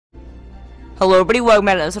Hello everybody, welcome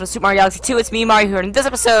back to episode of Super Mario Galaxy 2. It's me, Mario, here. In this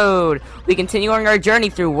episode, we continue on our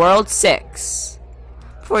journey through World 6.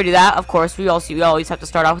 Before we do that, of course, we always have to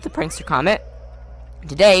start off with the Prankster Comet.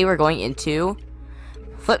 Today, we're going into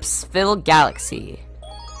Flipsville Galaxy.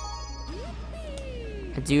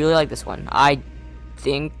 I do really like this one. Let's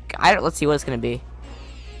see what it's gonna be.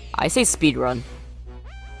 I say speedrun.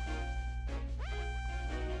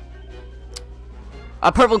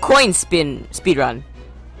 A purple coin spin speedrun.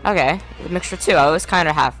 Okay, mixture 2. I was kind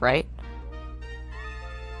of half right.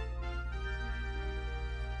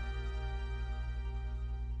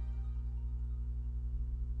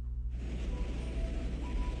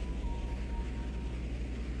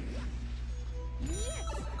 Yes.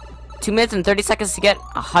 2 minutes and 30 seconds to get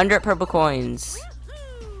 100 purple coins.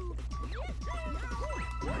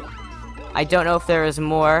 I don't know if there is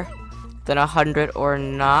more than 100 or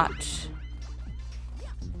not.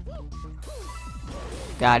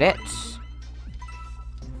 Got it.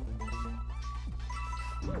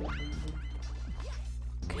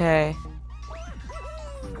 Okay.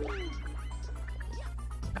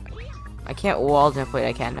 I can't wall jump. Wait,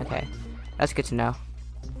 I can. Okay. That's good to know.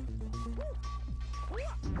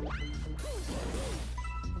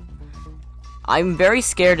 I'm very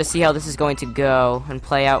scared to see how this is going to go and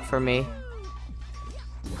play out for me.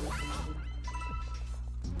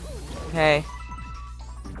 Okay.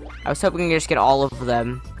 I was hoping to just get all of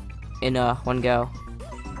them in one go.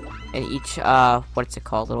 In each, what's it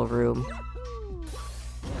called? Little room.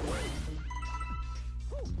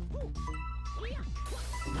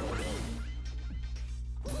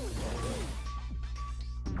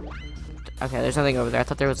 Okay, there's nothing over there. I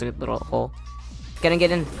thought there was a little hole. Gonna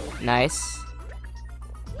get in. Nice.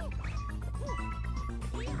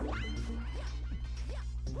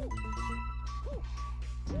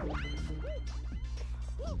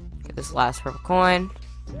 This last purple coin.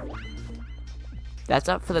 That's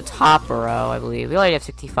up for the top row, I believe. We already have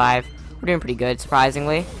 65. We're doing pretty good,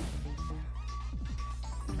 surprisingly.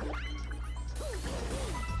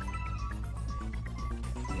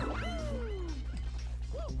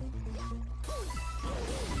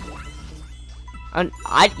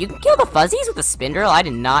 You can kill the fuzzies with a spin drill? I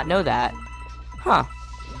did not know that. Huh.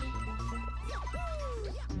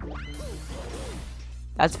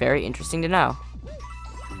 That's very interesting to know.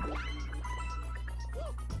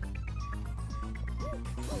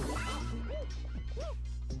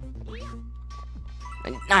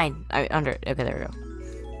 9. Under. Okay, there we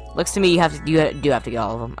go. Looks to me you do have to get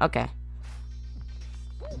all of them. Okay.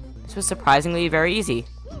 This was surprisingly very easy.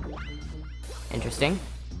 Interesting.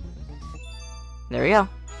 There we go.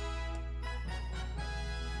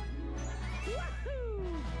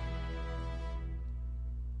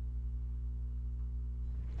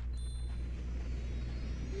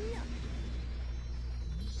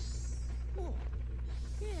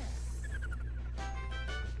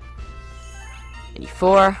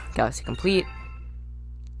 Four, Galaxy complete.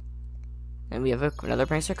 And we have another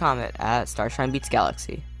Prankster Comet at Starshine Beats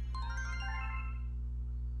Galaxy.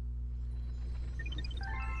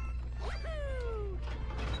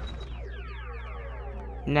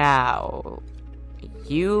 Now,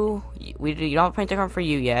 you don't have a Prankster Comet for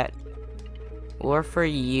you yet, or for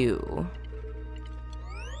you.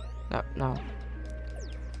 No. I'm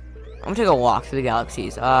gonna take a walk through the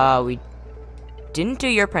galaxies. We didn't do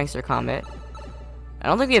your Prankster Comet. I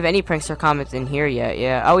don't think we have any Prankster Comets in here yet.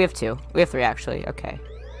 Yeah. Oh, we have 2. We have 3 actually. Okay.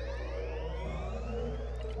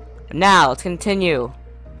 Now let's continue.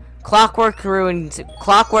 Clockwork Ruins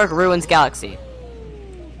Galaxy.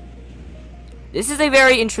 This is a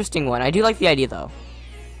very interesting one. I do like the idea though.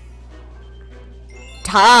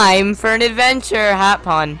 Time for an adventure. Hat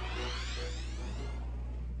pun.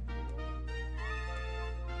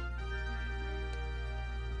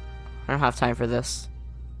 I don't have time for this.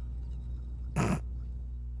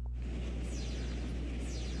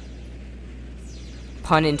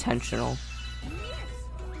 Pun intentional.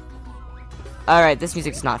 Alright, this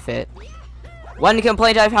music does not fit. One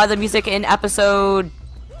complaint I've had the music in episode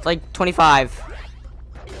like 25.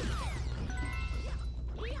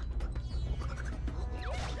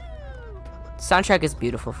 Soundtrack is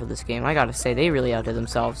beautiful for this game. I gotta say, they really outdid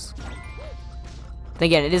themselves.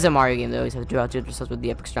 Again, it is a Mario game. They always have to outdo themselves with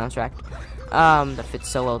the epic soundtrack. That fits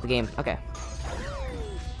so well with the game. Okay.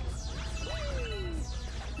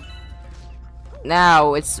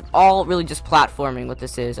 Now, it's all really just platforming what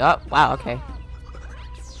this is. Oh, wow, okay.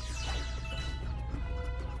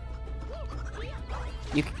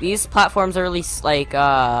 These platforms are really, like,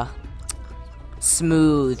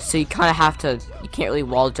 smooth, so you kind of have to, you can't really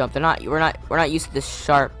wall jump. We're not used to this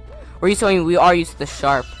sharp, we are used to the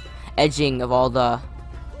sharp edging of all the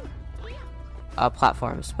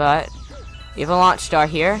platforms, but we have a launch star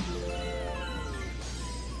here.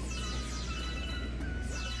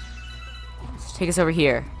 Let's take us over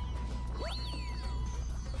here.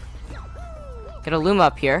 Get a Luma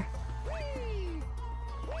up here.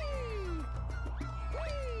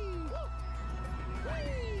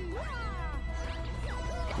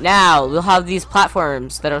 Now, we'll have these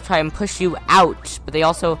platforms that'll try and push you out, but they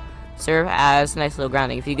also serve as a nice little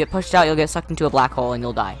grounding. If you get pushed out, you'll get sucked into a black hole and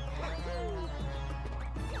you'll die.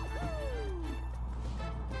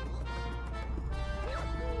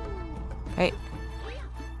 Okay.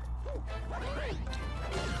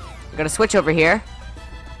 We're gonna switch over here.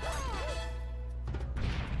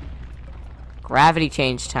 Gravity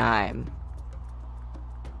change time.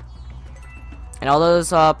 And all those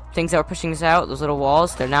things that were pushing us out, those little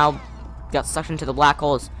walls, they're now got sucked into the black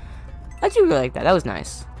holes. I do really like that. That was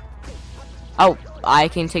nice. Oh, I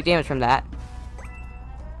can take damage from that.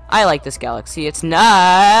 I like this galaxy. It's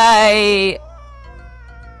nice.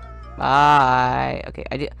 Bye. Okay,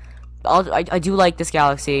 I do like this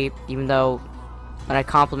galaxy, even though when I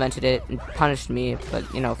complimented it and punished me.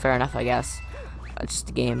 But you know, fair enough, I guess. It's just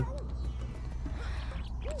a game.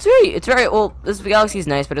 It's very well. This galaxy is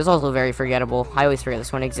nice, but it's also very forgettable. I always forget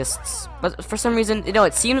this one exists. But for some reason, you know,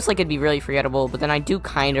 it seems like it'd be really forgettable. But then I do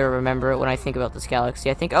kind of remember it when I think about this galaxy.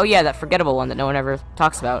 I think, oh yeah, that forgettable one that no one ever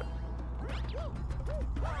talks about.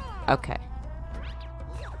 Okay.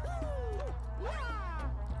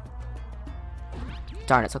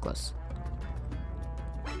 Darn it, so close.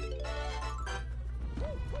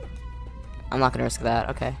 I'm not gonna risk that.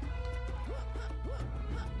 Okay.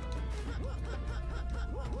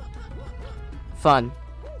 Fun.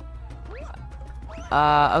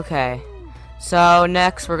 Okay. So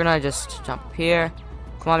next we're gonna just jump up here.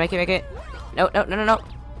 Come on, make it. No.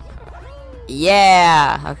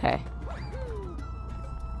 Yeah. Okay.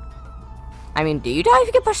 I mean, do you die if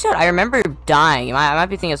you get pushed out? I remember dying. I might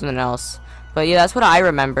be thinking of something else. But yeah, that's what I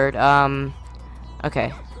remembered.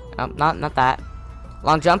 Okay. Not that.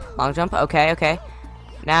 Long jump. Okay.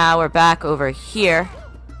 Now we're back over here.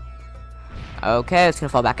 Okay, it's gonna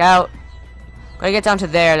fall back out. Gotta get down to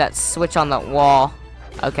there, that switch on that wall.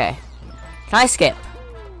 Okay. Can I skip?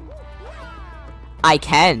 I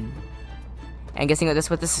can. And guessing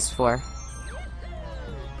what this is for.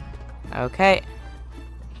 Okay.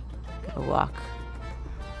 Gonna walk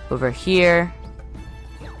over here.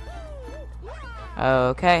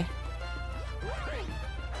 Okay.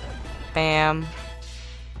 Bam.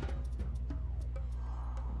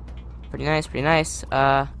 Pretty nice.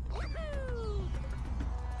 Okay,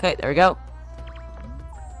 there we go.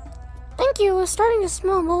 Thank you. It's starting to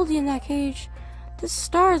smell moldy in that cage. This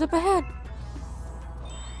star is up ahead.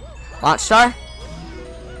 Launch star.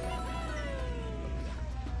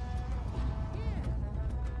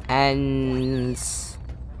 And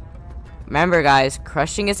remember, guys,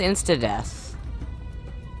 crushing is insta-death.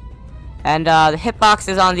 And the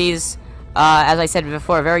hitboxes on these, as I said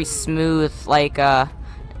before, very smooth, like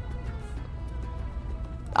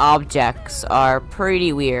objects are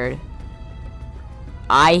pretty weird.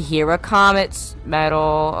 I hear a comet's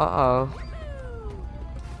metal.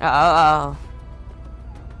 Uh-oh.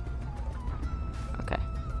 Okay.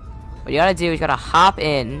 What you gotta do is you gotta hop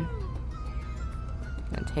in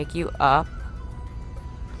and take you up.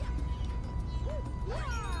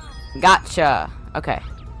 Gotcha. Okay.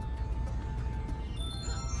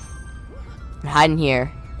 I'm hiding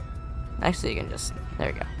here. Actually, you can just...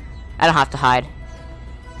 There we go. I don't have to hide.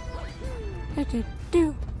 Okay.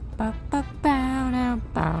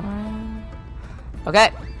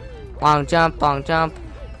 Long jump.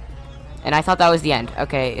 And I thought that was the end.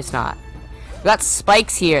 Okay, it's not. We got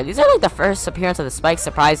spikes here. These are like the first appearance of the spikes,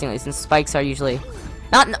 surprisingly, since spikes are usually...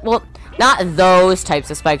 Not those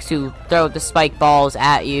types of spikes who throw the spike balls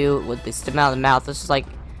at you with the stem out of the mouth. This is like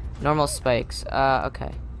normal spikes.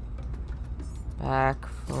 Okay. Back,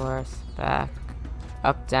 forth, back,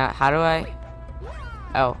 up, down. How do I...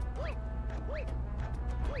 Oh.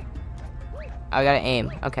 I gotta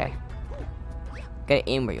aim. Okay. Gotta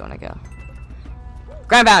aim where you wanna go.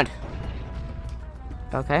 Ground bound!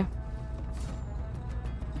 Okay.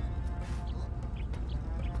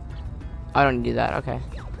 I don't need to do that. Okay.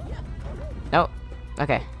 Nope.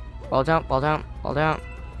 Okay. Wall jump.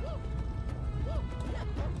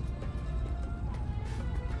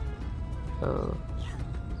 Oh.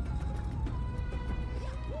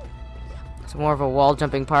 It's more of a wall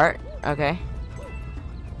jumping part. Okay.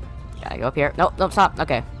 Gotta go up here. Nope, stop.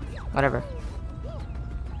 Okay. Whatever.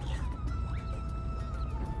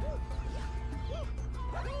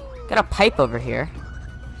 Got a pipe over here.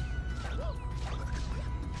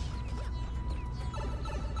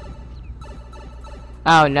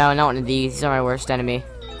 Oh no, not one of these. These are my worst enemy.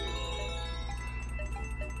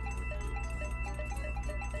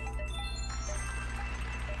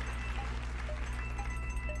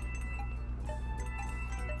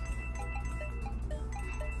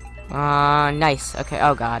 Nice. Okay,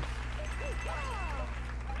 oh god.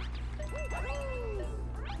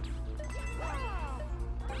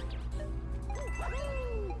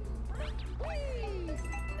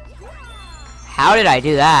 How did I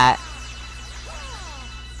do that?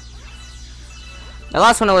 The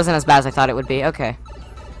last one wasn't as bad as I thought it would be. Okay.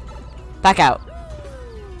 Back out.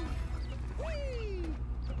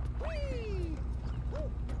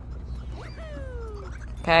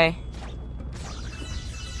 Okay.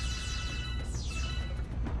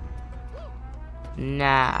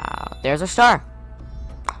 Now, there's our star.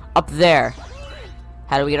 Up there.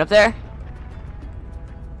 How do we get up there?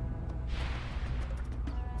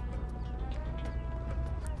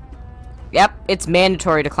 Yep, it's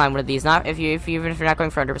mandatory to climb one of these. Not even if you're not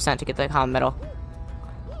going for 100% to get the common medal.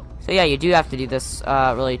 So yeah, you do have to do this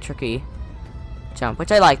really tricky jump,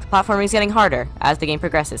 which I like. The platforming is getting harder as the game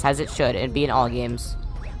progresses, as it should, and be in all games.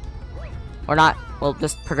 Or not, well,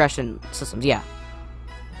 just progression systems, yeah.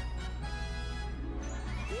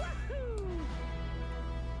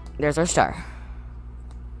 There's our star.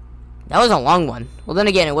 That was a long one. Well, then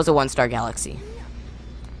again, it was a one-star galaxy.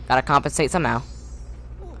 Gotta compensate somehow.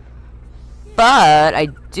 But I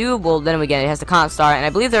do, well, then again, it has the con star, and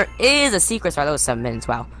I believe there is a secret star. That was 7 minutes.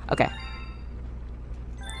 Wow. Okay.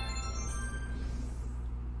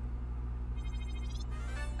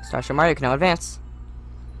 Starship Mario can now advance.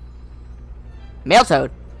 Mail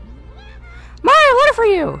Toad. Mario, order for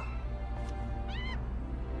you.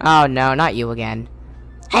 Oh no, not you again.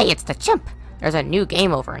 Hey, it's the chimp. There's a new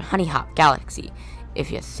game over in Honey Hop Galaxy.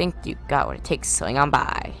 If you think you got what it takes, swing on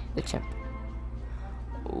by. The chimp.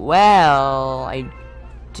 Well, I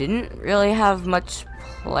didn't really have much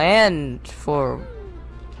planned for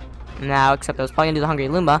now, except I was probably gonna do the Hungry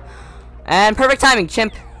Luma. And perfect timing,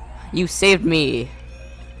 chimp. You saved me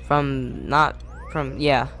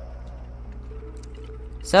yeah.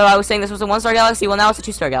 So I was saying this was a 1-star galaxy. Well, now it's a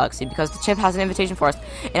 2-star galaxy because the chimp has an invitation for us,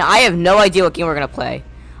 and I have no idea what game we're gonna play.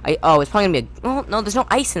 Oh, it's probably gonna be well, no, there's no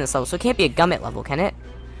ice in this level, so it can't be a Gummit level, can it?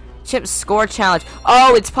 Chimp score challenge.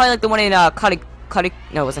 Oh, it's probably like the one in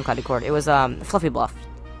no, it wasn't Cloudy Court. It was Fluffy Bluff.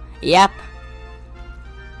 Yep.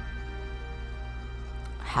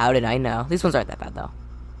 How did I know? These ones aren't that bad though.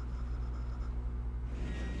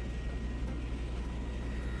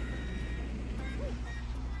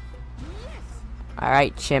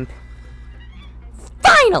 Alright, chimp.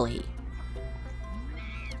 Finally!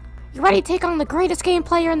 You ready to take on the greatest game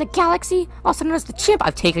player in the galaxy? Also known as the chimp.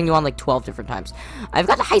 I've taken you on like 12 different times. I've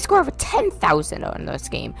got a high score of 10,000 on this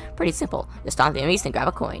game. Pretty simple. Just stomp the enemies and grab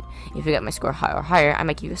a coin. If you get my score higher or higher, I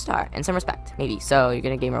might give you a star. And some respect. Maybe. So, you're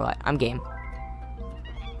gonna game or what? I'm game.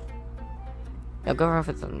 Yo, go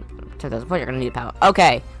for 10,000 points. You're gonna need a power.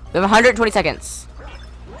 Okay. We have 120 seconds.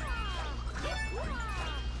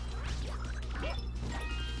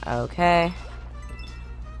 Okay.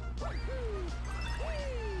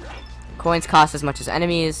 Coins cost as much as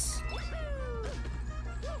enemies.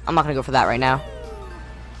 I'm not gonna go for that right now.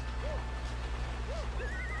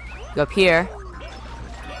 Go up here.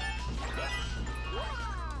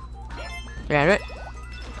 300.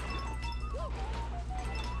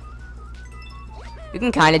 You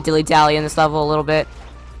can kind of dilly-dally in this level a little bit.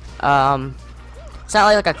 It's not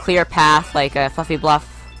like a clear path like a Fluffy Bluff.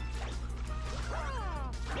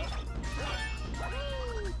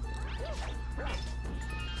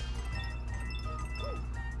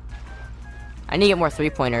 I need to get more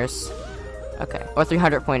 3-pointers. Okay. Or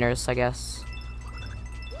 300 pointers, I guess.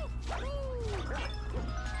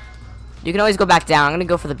 You can always go back down. I'm gonna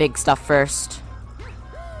go for the big stuff first.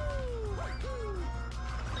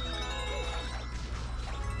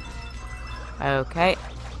 Okay.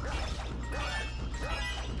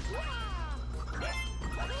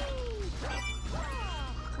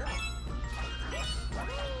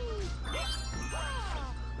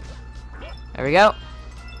 There we go.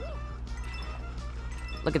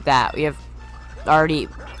 Look at that. We have already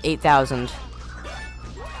 8,000.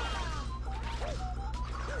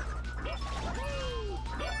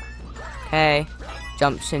 Okay.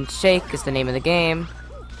 Jump, and shake is the name of the game.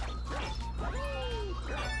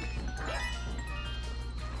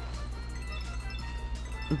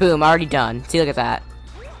 Boom, already done. See, look at that.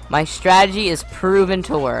 My strategy is proven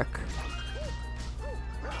to work.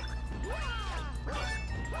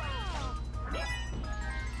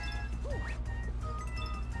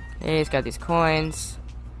 Okay, he's got these coins.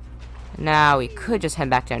 Now we could just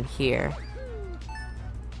head back down here.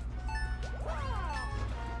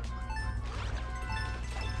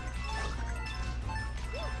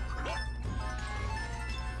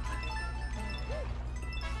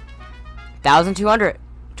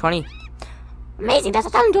 1,220. Amazing, that's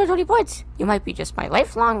 1,220 points. You might be just my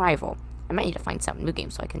lifelong rival. I might need to find some new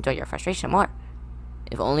games so I can enjoy your frustration more.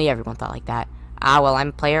 If only everyone thought like that. Ah, well, I'm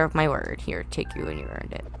a player of my word. Here, take you and you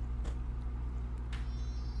earned it.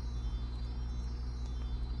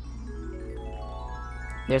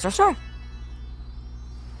 There's our store.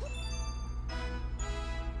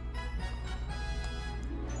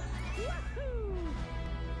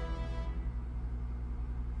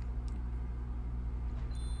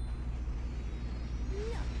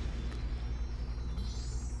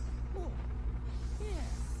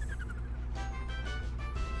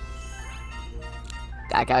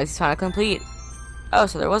 That galaxy's trying to complete. Oh,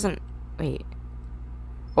 so there wasn't. Wait.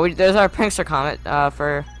 Oh, there's our prankster comet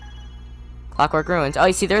for Clockwork Ruins. Oh,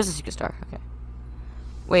 you see, there's a secret star. Okay.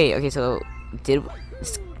 Wait. Okay. So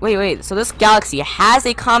wait. So this galaxy has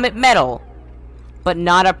a comet medal, but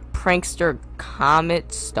not a prankster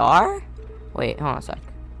comet star. Wait. Hold on a sec.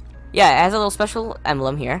 Yeah, it has a little special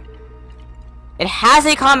emblem here. It has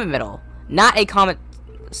a comet medal, not a comet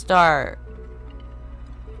star.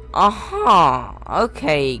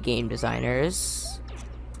 Okay, game designers.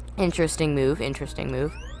 Interesting move. Okay,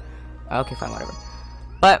 fine, whatever.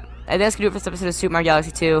 But that's gonna do it for this episode of Super Mario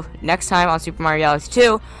Galaxy 2. Next time on Super Mario Galaxy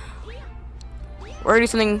 2, we're gonna do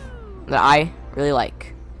something that I really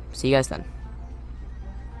like. See you guys then.